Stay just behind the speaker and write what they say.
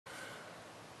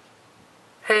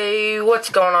Hey, what's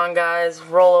going on, guys?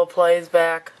 Rolo Plays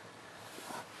back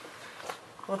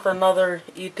with another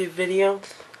YouTube video.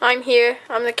 I'm here.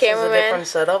 I'm the cameraman. This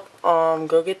is a different setup.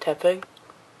 Go get Tepig.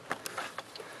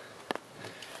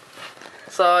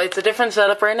 So it's a different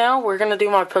setup right now. We're gonna do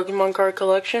my Pokemon card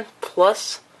collection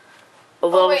plus a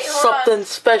little something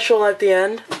special at the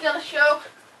end. You gotta show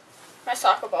my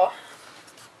soccer ball.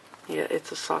 Yeah,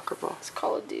 it's a soccer ball. It's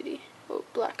Call of Duty. Oh,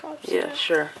 Black Ops. Yeah,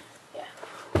 sure. Yeah.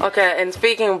 Okay, and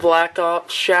speaking of Black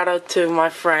Ops, shout out to my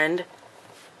friend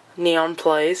Neon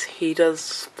Plays. He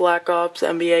does Black Ops,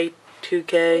 NBA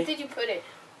 2K. Where did you put it?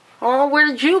 Oh, where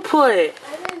did you put it?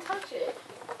 I didn't touch it.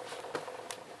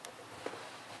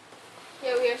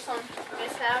 Yeah, we have some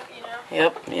mishap, you know.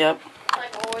 Yep.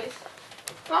 Like always.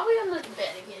 Probably on the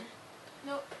bed again.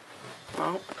 Nope.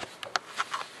 Oh.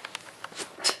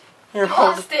 Here,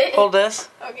 Lost it. hold this.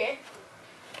 Okay.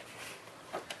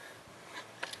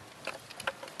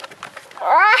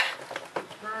 Ah!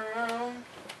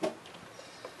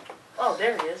 Oh,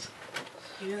 there he is.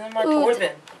 He was in my toy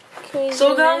bin. Crazy.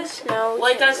 So, guys, no,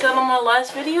 like I said on my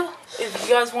last video, if you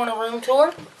guys want a room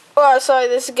tour, oh, sorry,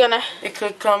 this is gonna... it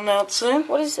could come out soon.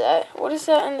 What is that? What is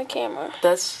that in the camera?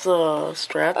 That's the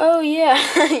strap. Oh, yeah.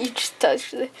 You just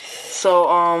touched it. So,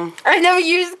 I've never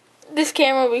used this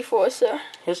camera before, so...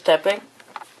 here's Tepig.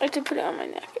 I have to put it on my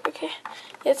neck. Okay.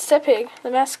 Yeah, it's Tepig,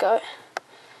 the mascot.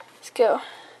 Let's go.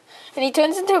 And he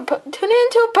turns into a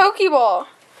Pokeball.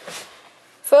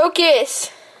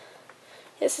 Focus.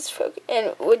 Yes, it's focus.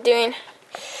 And we're doing...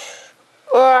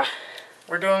 We're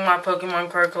doing my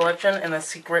Pokemon card collection and a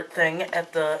secret thing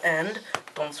at the end.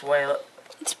 Don't spoil it.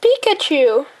 It's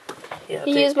Pikachu. Yeah,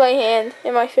 He used my hand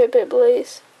in my Fitbit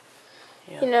Blaze.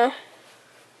 Yeah. You know?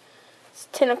 It's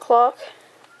 10 o'clock.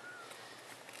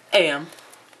 AM.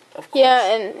 Of course.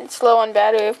 Yeah, and it's low on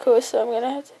battery, of course, so I'm going to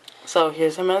have to... So,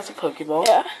 here's him as a Pokeball.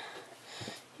 Yeah.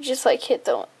 You just, like, hit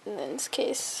the... in this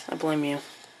case. I blame you.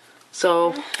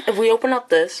 So, if we open up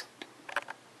this...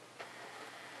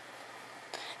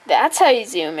 That's how you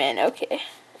zoom in, okay.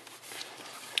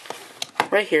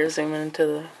 Right here, zoom into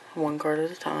the one card at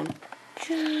a time.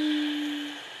 Okay,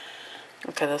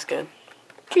 that's good.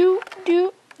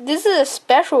 This is a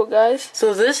special, guys.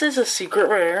 So this is a secret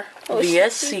rare.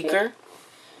 VS Seeker.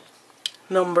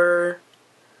 Number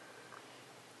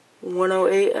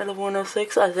 108 out of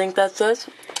 106. I think that says.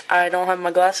 I don't have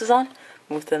my glasses on.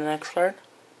 Move to the next card.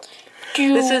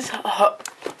 This is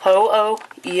Ho-Oh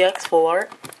EX Full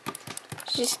Art.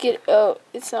 Just get... Oh,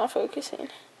 it's not focusing.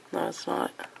 No, it's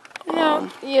not. No,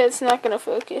 yeah, it's not gonna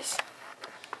focus.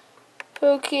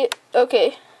 Okay,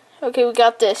 we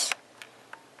got this.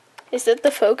 Is that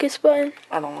the focus button?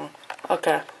 I don't know.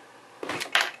 Okay.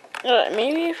 Alright,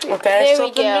 maybe if we... Okay, there we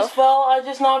something go. just fell. I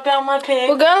just knocked out my pig.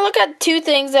 We're gonna look at two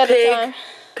things at a time.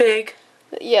 Pig.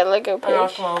 Yeah, Lego pig. I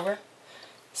knocked him over.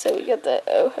 So we got the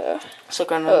Oh-Ho. So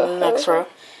going to the next row.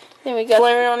 Then we got...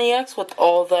 Flareon EX with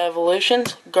all the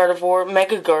evolutions. Gardevoir,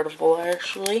 Mega Gardevoir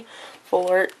actually. Full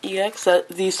Art EX.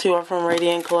 These two are from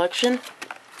Radiant Collection.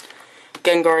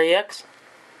 Gengar EX.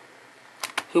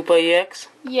 Hoopa EX.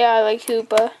 Yeah, I like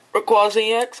Hoopa. Rayquaza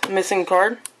EX. Missing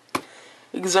card.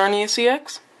 Xerneas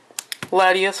EX.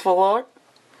 Latias Full Art.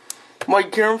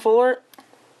 White Kieran Full Art.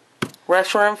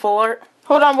 Reshiram Full Art.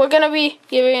 Hold on, we're gonna be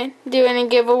doing a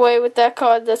giveaway with that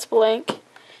card that's blank.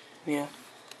 Yeah.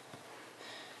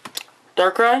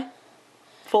 Darkrai,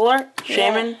 Full Art.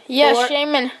 Shaman, yeah, Full Art.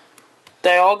 Shaman.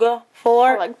 Dialga, Full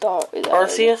Art. I like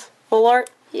Arceus, Full Art.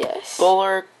 Yes.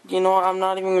 Golurk, you know what, I'm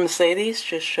not even going to say these,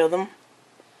 just show them.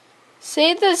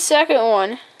 Say the second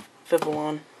one.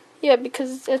 Vivillon. Yeah,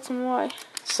 because it's Y.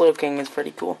 Slowking is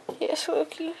pretty cool. Yes,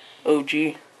 Loki.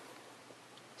 OG.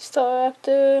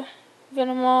 Staraptor,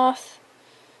 Venomoth,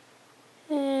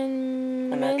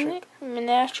 and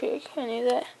Manectric. I knew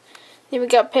that. Then we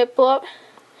got Piplup,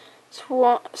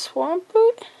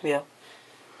 Swampert. Yeah.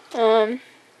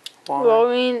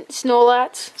 Roaring,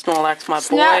 Snorlax. Snorlax, my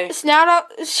boy. Snout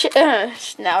out.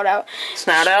 Snout out.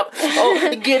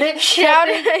 Oh, get it? Shout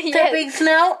out. That big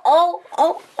snout. Oh.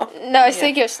 No, I was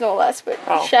thinking of Snorlax, but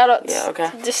shout out to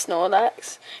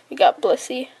Snorlax. We got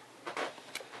Blissey.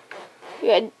 We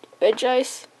had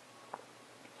Regice.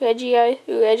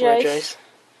 Regice.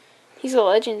 He's a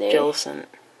legendary.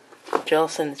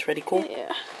 Jellicent is pretty cool.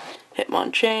 Yeah.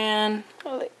 Hitmonchan.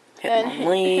 Hitmonlee.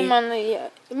 Hitmonlee,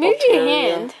 move your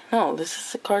hand. No, this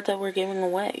is the card that we're giving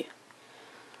away.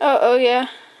 Oh, yeah.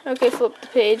 Okay, flip the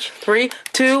page. 3,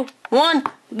 2, 1.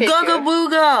 Gaga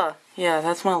Booga! Yeah,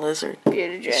 that's my lizard.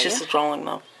 It's just a drawing,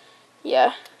 though.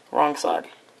 Yeah. Wrong side.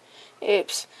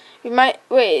 Oops. We might...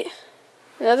 Wait.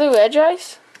 Another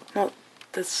Regice? No,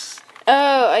 this...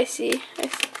 Oh, I see.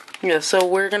 Yeah, so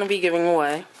we're going to be giving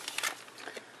away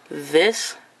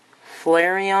this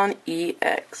Flareon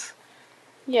EX.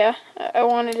 Yeah, I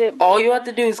wanted it. All you have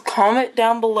to do is comment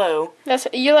down below That's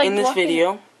you like in this blocking-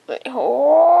 video. Wait,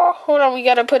 oh, hold on, we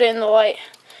gotta put it in the light.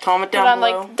 Comment Hold down on,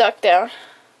 below like duck down.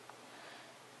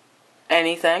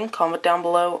 anything. Comment down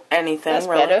below anything. That's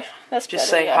really. better. That's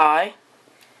Just better, say yeah. hi.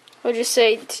 Or just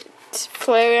say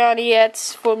Flareon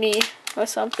EX for me or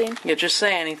something. Yeah, just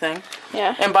say anything.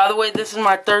 Yeah. And by the way, this is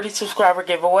my 30 subscriber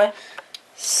giveaway.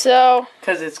 So.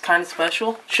 Because it's kind of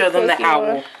special. Show them the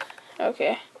owl.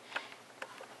 Okay.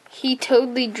 He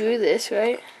totally drew this,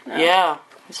 right? No. Yeah,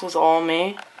 this was all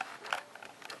me.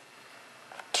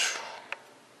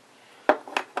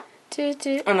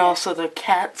 And also the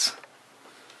cats.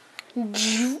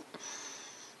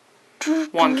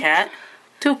 One cat,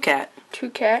 two cat. Two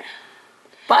cat.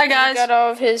 Bye, guys. Got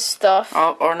all of his stuff.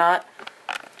 Oh, or not.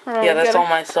 Yeah, that's all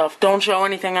my stuff. Don't show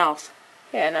anything else.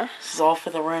 Yeah, no. This is all for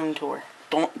the room tour.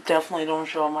 Definitely don't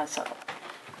show my stuff.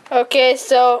 Okay,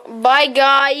 so bye,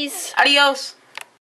 guys. Adios.